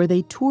valley where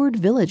they toured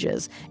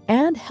villages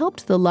and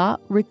helped the La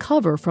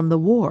recover from the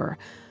war.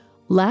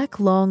 Lạc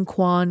Long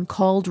Quân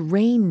called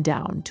rain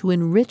down to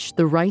enrich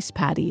the rice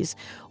paddies,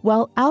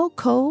 while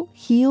Ao-ko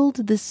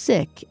healed the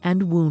sick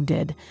and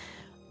wounded.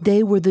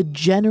 They were the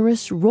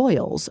generous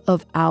royals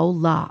of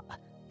Ao-la,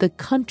 the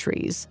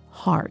country's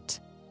heart.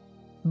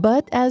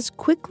 But as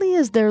quickly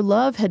as their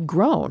love had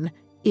grown,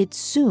 it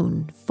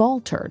soon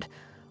faltered.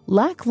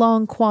 Lạc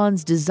Long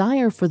Quan's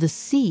desire for the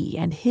sea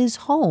and his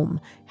home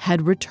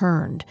had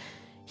returned.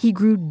 He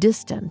grew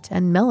distant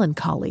and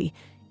melancholy.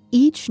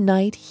 Each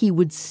night he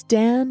would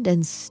stand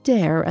and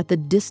stare at the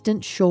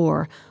distant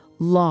shore,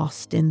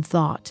 lost in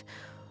thought.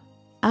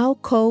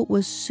 Ao-ko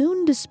was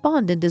soon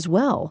despondent as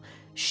well.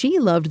 She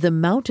loved the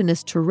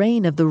mountainous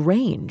terrain of the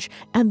range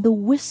and the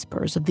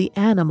whispers of the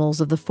animals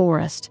of the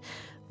forest.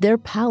 Their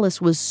palace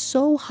was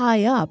so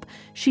high up,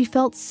 she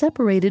felt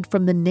separated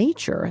from the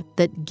nature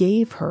that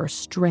gave her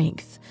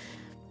strength.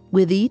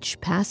 With each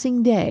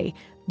passing day,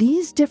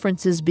 these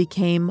differences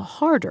became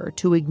harder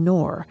to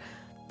ignore.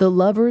 The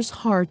lovers'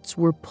 hearts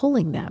were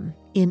pulling them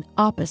in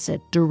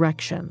opposite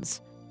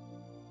directions.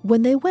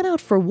 When they went out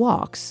for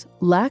walks,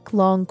 Lạc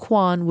Long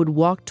Quân would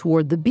walk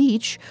toward the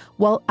beach,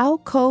 while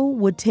Ao-ko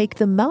would take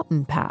the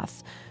mountain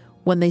path.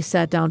 When they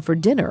sat down for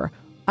dinner,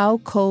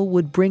 Ao-ko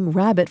would bring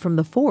rabbit from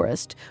the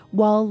forest,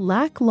 while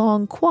Lạc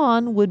Long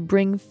Quân would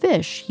bring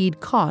fish he'd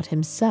caught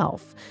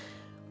himself.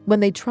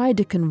 When they tried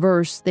to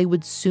converse, they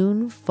would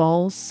soon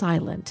fall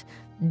silent,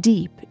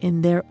 deep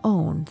in their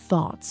own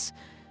thoughts.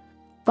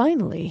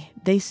 Finally,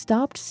 they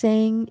stopped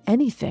saying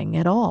anything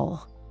at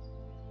all.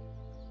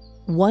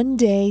 One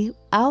day,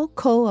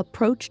 Ao-ko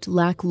approached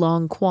Lạc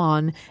Long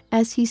Quân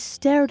as he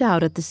stared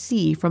out at the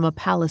sea from a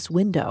palace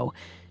window.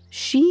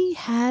 She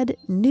had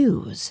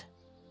news.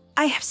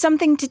 I have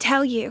something to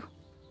tell you.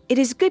 It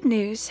is good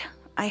news,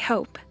 I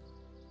hope.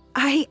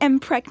 I am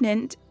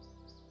pregnant.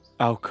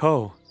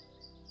 Ao-ko,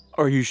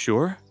 are you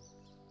sure?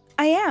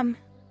 I am.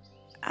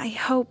 I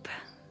hope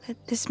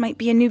that this might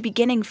be a new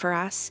beginning for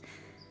us.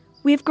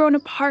 We have grown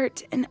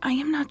apart, and I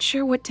am not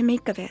sure what to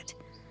make of it.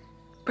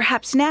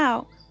 Perhaps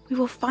now we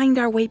will find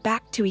our way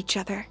back to each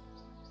other.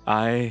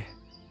 I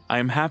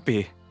am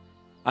happy.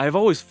 I have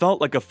always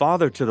felt like a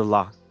father to the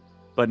La,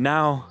 but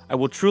now I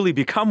will truly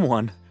become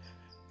one.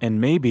 And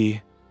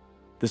maybe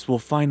this will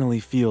finally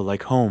feel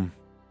like home.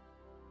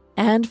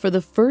 And for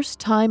the first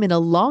time in a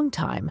long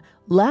time,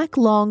 Lạc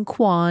Long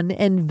Quân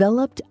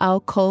enveloped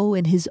Ao-ko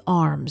in his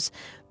arms,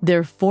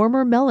 their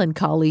former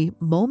melancholy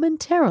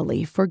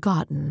momentarily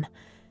forgotten.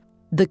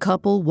 The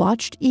couple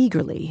watched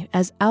eagerly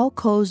as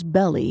Ao-ko's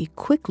belly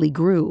quickly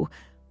grew.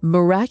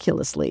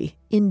 Miraculously,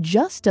 in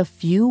just a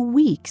few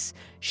weeks,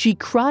 she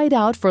cried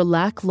out for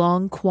Lạc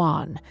Long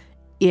Quân.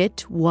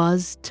 It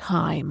was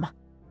time.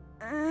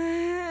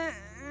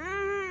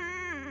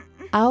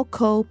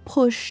 Ao-ko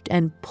pushed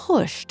and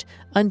pushed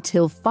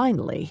until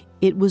finally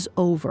it was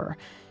over.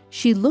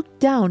 She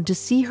looked down to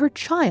see her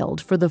child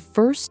for the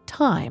first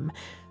time,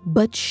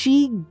 but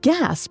she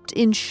gasped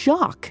in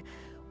shock.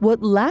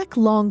 What Lạc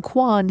Long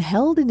Quân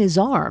held in his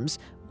arms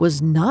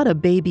was not a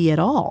baby at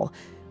all,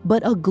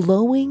 but a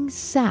glowing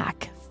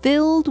sack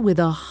filled with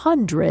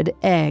 100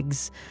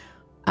 eggs.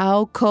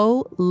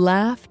 Ao-ko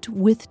laughed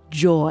with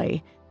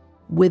joy.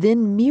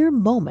 Within mere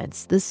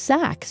moments, the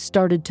sack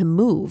started to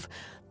move.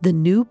 The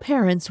new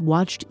parents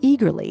watched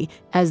eagerly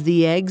as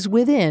the eggs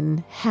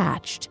within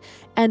hatched,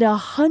 and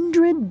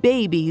 100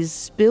 babies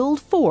spilled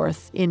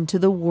forth into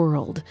the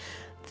world.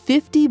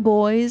 50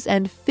 boys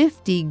and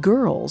 50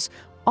 girls,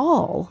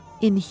 all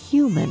in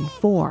human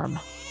form.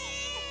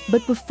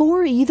 But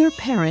before either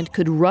parent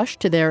could rush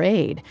to their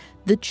aid,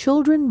 the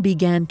children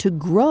began to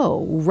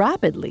grow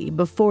rapidly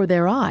before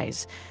their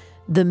eyes.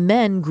 The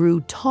men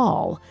grew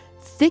tall.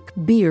 Thick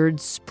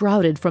beards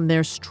sprouted from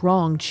their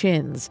strong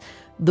chins.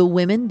 The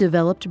women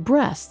developed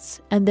breasts,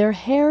 and their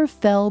hair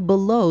fell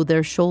below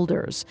their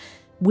shoulders.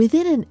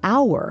 Within an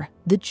hour,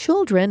 the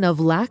children of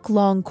Lạc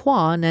Long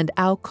Quân and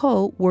Ao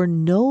Ko were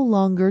no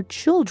longer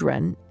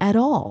children at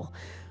all.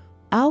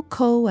 Ao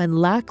Ko and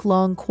Lạc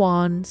Long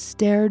Quân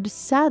stared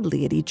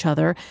sadly at each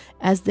other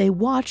as they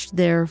watched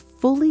their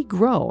fully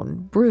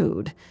grown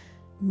brood.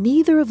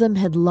 Neither of them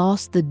had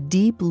lost the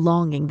deep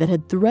longing that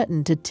had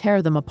threatened to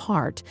tear them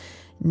apart.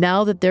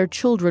 Now that their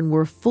children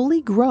were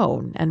fully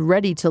grown and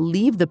ready to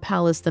leave the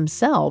palace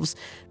themselves,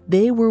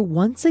 they were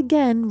once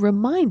again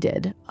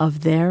reminded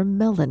of their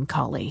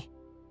melancholy.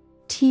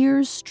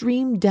 Tears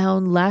streamed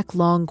down Lạc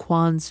Long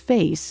Quan's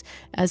face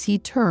as he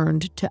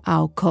turned to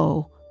Ao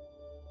Ko.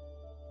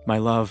 My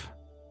love,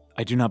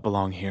 I do not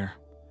belong here.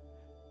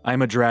 I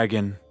am a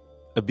dragon,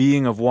 a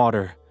being of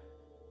water.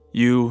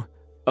 You,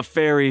 a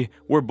fairy,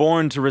 were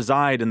born to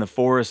reside in the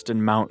forest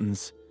and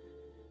mountains.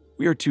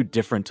 We are too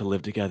different to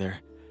live together.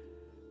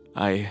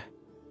 I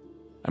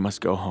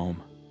must go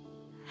home.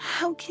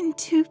 How can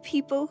two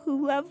people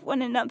who love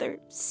one another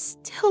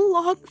still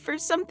long for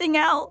something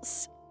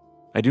else?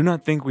 I do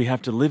not think we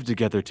have to live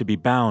together to be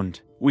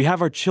bound. We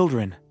have our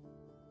children.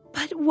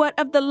 But what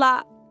of the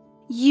lot?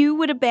 You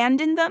would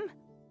abandon them?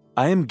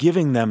 I am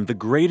giving them the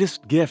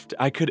greatest gift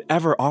I could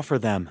ever offer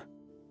them.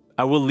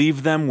 I will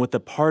leave them with a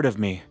part of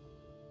me.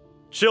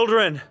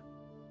 Children,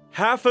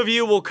 half of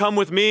you will come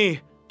with me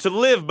to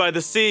live by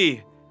the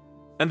sea,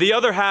 and the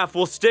other half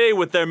will stay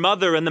with their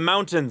mother in the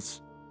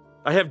mountains.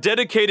 I have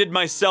dedicated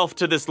myself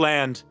to this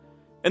land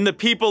and the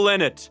people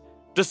in it,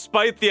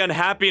 despite the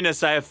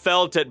unhappiness I have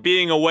felt at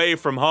being away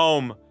from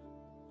home.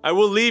 I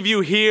will leave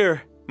you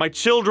here, my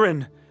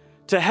children,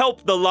 to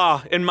help the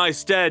law in my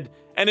stead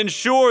and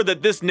ensure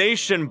that this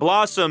nation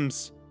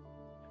blossoms.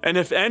 And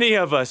if any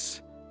of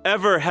us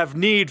ever have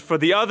need for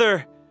the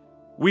other,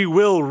 we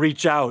will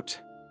reach out.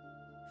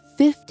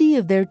 50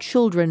 of their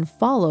children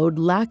followed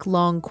Lạc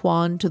Long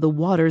Quân to the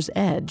water's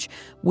edge,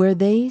 where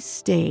they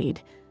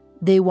stayed.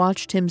 They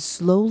watched him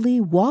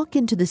slowly walk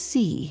into the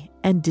sea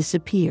and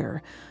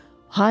disappear.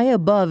 High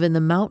above in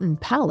the mountain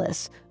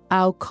palace,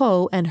 Ao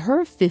Ko and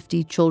her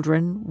 50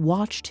 children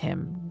watched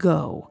him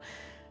go.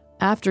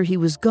 After he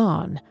was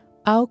gone,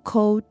 Ao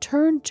Ko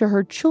turned to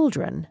her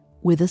children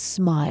with a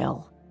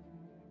smile.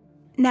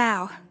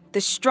 Now,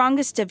 the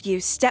strongest of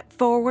you step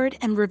forward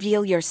and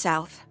reveal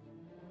yourself.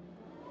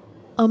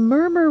 A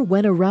murmur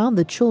went around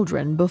the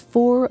children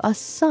before a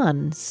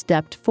son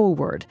stepped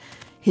forward.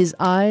 His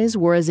eyes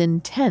were as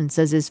intense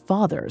as his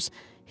father's,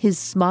 his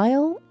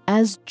smile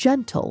as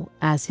gentle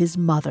as his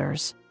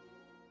mother's.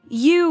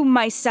 You,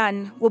 my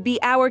son, will be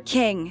our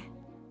king,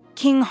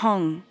 King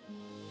Hong.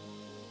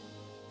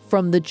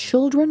 From the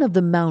children of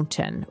the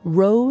mountain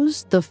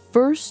rose the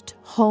first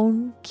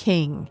Hong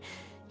king.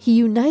 He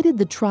united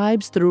the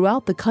tribes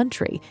throughout the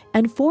country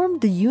and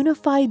formed the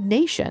unified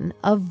nation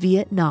of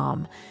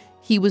Vietnam.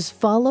 He was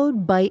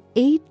followed by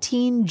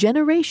 18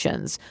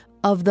 generations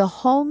of the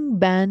Hong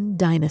Ban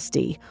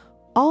dynasty,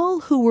 all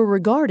who were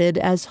regarded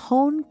as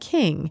Hong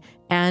king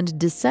and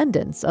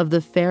descendants of the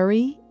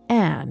fairy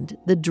and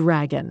the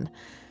dragon.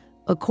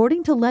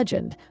 According to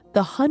legend,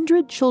 the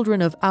 100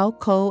 children of Ao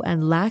Ko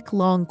and Lạc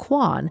Long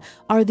Quân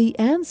are the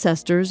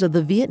ancestors of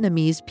the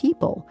Vietnamese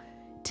people.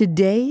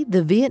 Today,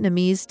 the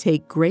Vietnamese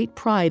take great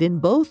pride in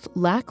both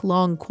Lạc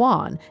Long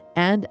Quân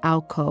and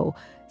Ao Ko.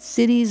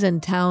 Cities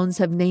and towns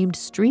have named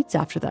streets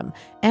after them,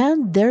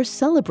 and they're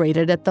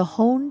celebrated at the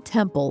Hon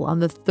Temple on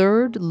the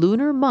 3rd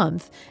lunar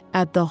month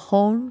at the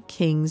Hon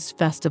King's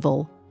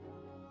Festival.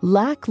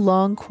 Lạc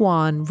Long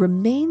Quân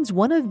remains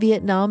one of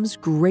Vietnam's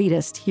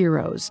greatest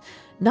heroes,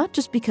 not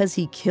just because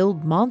he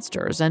killed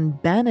monsters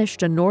and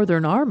banished a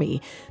northern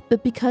army,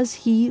 but because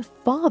he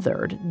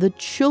fathered the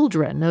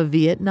children of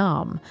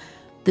Vietnam.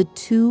 The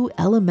two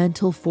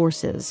elemental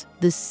forces,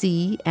 the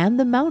sea and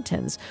the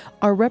mountains,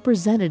 are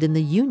represented in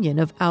the union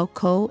of Ao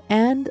Ko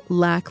and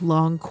Lạc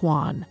Long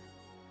Quân.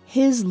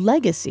 His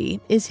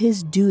legacy is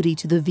his duty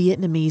to the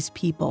Vietnamese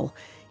people.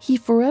 He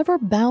forever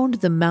bound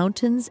the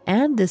mountains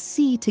and the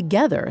sea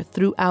together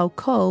through Ao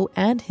Ko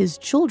and his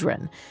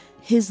children.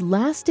 His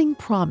lasting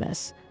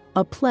promise,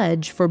 a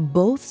pledge for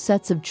both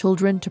sets of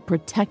children to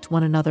protect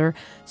one another,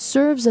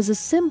 serves as a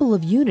symbol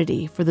of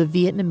unity for the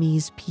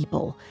Vietnamese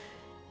people.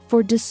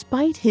 For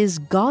despite his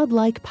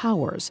godlike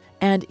powers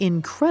and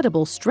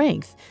incredible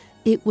strength,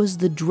 it was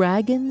the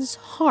dragon's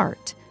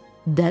heart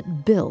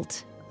that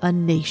built a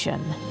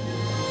nation.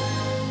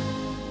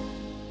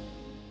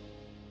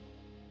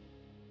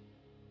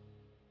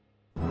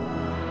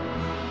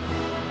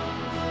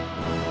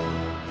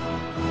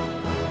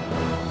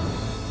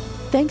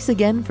 Thanks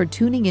again for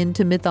tuning in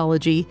to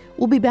Mythology.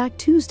 We'll be back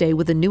Tuesday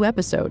with a new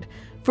episode.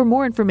 For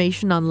more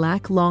information on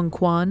Lạc Long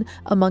Quân,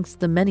 amongst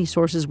the many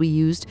sources we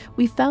used,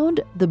 we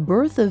found The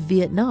Birth of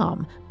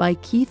Vietnam by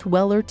Keith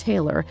Weller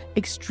Taylor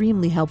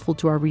extremely helpful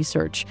to our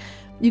research.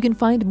 You can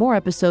find more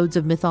episodes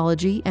of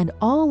Mythology and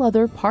all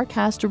other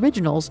Parcast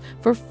originals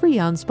for free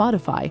on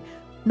Spotify.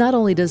 Not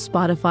only does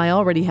Spotify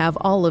already have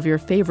all of your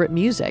favorite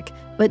music,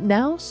 but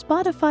now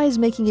Spotify is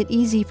making it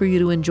easy for you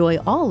to enjoy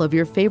all of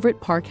your favorite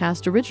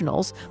Parcast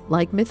originals,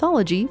 like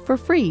Mythology, for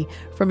free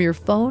from your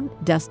phone,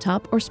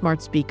 desktop, or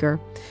smart speaker.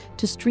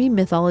 To stream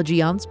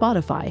Mythology on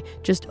Spotify,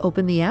 just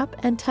open the app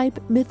and type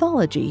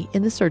Mythology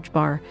in the search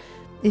bar.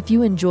 If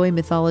you enjoy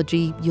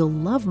Mythology, you'll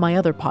love my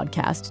other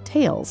podcast,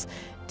 Tales.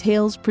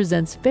 Tales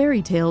presents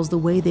fairy tales the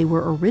way they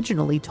were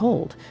originally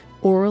told,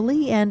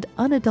 orally and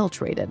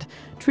unadulterated.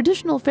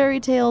 Traditional fairy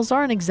tales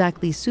aren't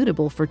exactly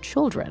suitable for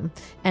children,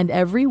 and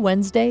every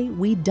Wednesday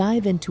we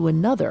dive into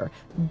another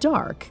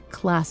dark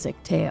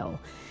classic tale.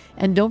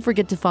 And don't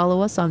forget to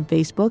follow us on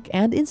Facebook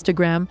and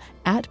Instagram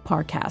at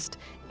Parcast,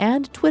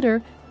 and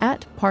Twitter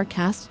at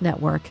Parcast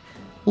Network.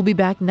 We'll be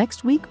back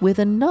next week with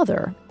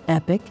another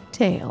epic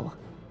tale.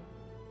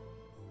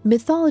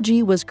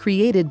 Mythology was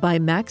created by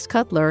Max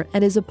Cutler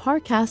and is a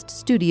Parcast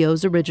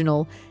Studios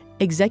original.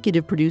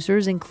 Executive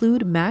producers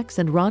include Max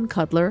and Ron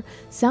Cutler,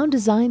 sound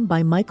design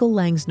by Michael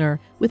Langsner,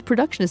 with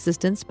production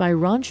assistance by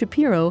Ron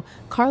Shapiro,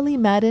 Carly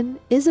Madden,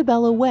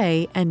 Isabella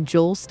Way, and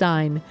Joel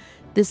Stein.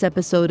 This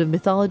episode of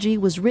Mythology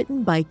was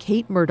written by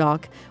Kate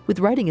Murdoch, with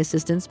writing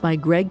assistance by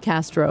Greg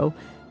Castro.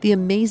 The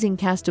amazing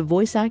cast of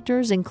voice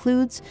actors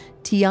includes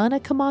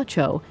Tiana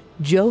Camacho,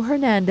 Joe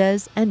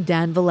Hernandez, and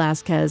Dan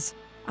Velasquez.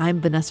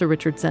 I'm Vanessa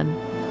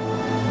Richardson.